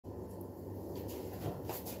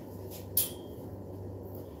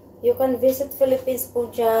You can visit Philippines po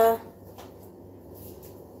dyan.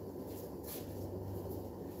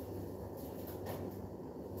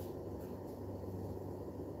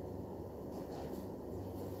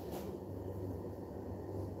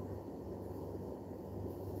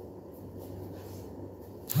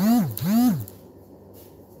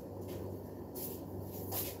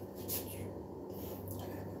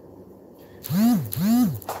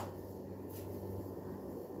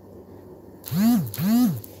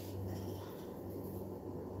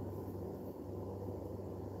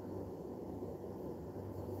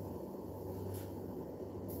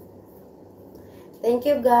 Thank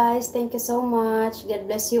you guys. Thank you so much. God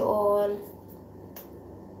bless you all.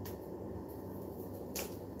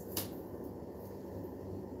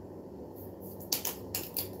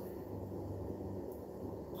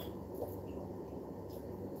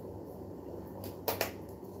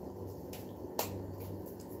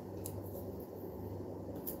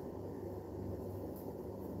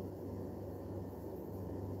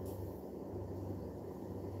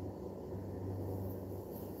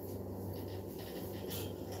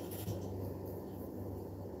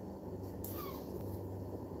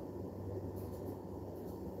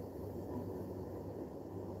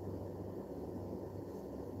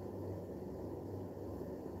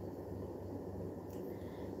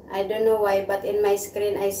 I don't know why, but in my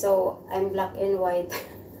screen I saw I'm black and white.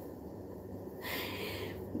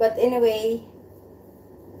 But anyway,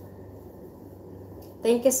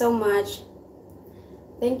 thank you so much.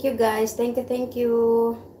 Thank you guys. Thank you, thank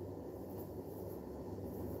you.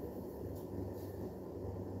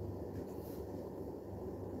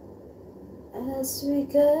 As we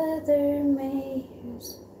gather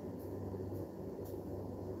mayors.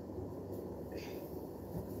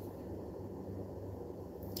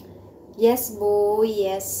 Yes, boo,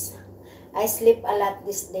 yes. I sleep a lot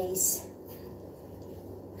these days.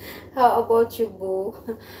 How about you, boo?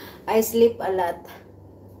 I sleep a lot.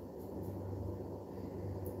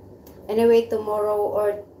 Anyway, tomorrow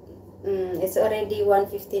it's already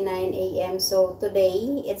 1:59 a.m. So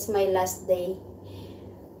today, it's my last day.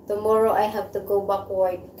 Tomorrow, I have to go back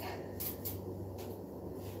work.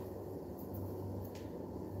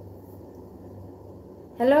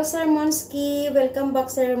 Hello, Sir Monski. Welcome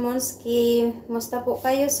back, Sir Monski. Musta po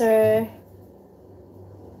kayo, sir?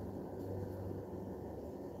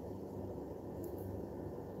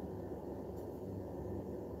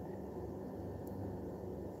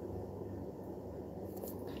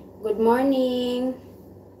 Good morning.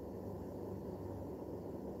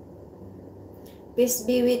 Peace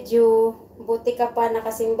be with you. Buti ka pa,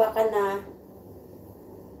 nakasimba ka na.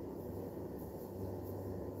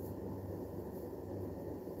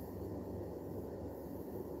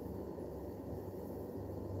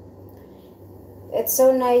 It's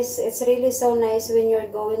so nice. It's really so nice when you're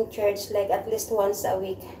going church like at least once a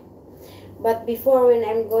week. But before, when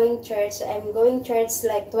I'm going church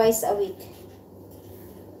like twice a week.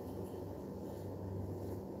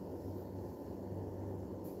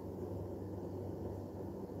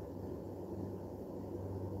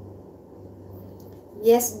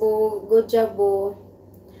 Yes, boo. Good job, boo.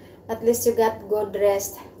 At least you got good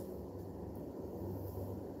rest.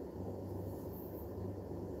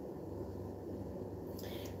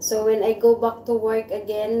 So when I go back to work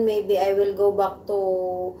again, maybe I will go back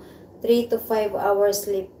to 3 to 5 hours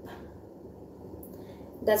sleep.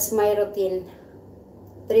 That's my routine.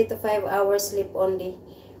 3 to 5 hours sleep only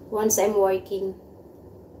once I'm working.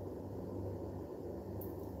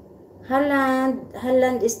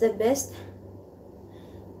 Holland is the best.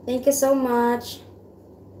 Thank you so much.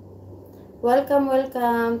 Welcome,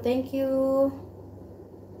 welcome. Thank you.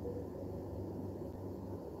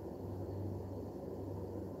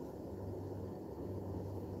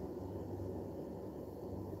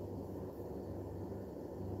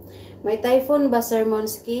 May typhoon ba, Sir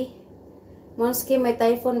Monski? Monski, may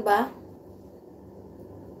typhoon ba?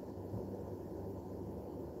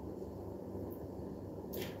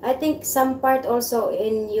 I think some part also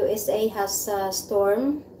in USA has a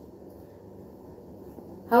storm.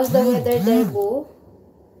 How's the weather there, boo?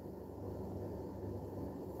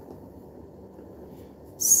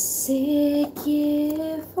 Seek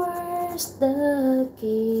ye first the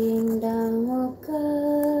kingdom of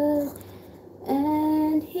God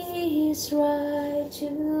and His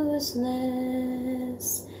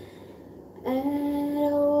righteousness, and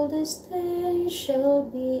all these things shall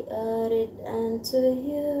be added unto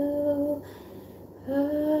you.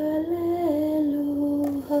 Hallelujah,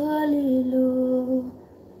 hallelujah.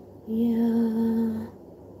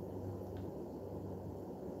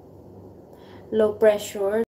 Low pressure.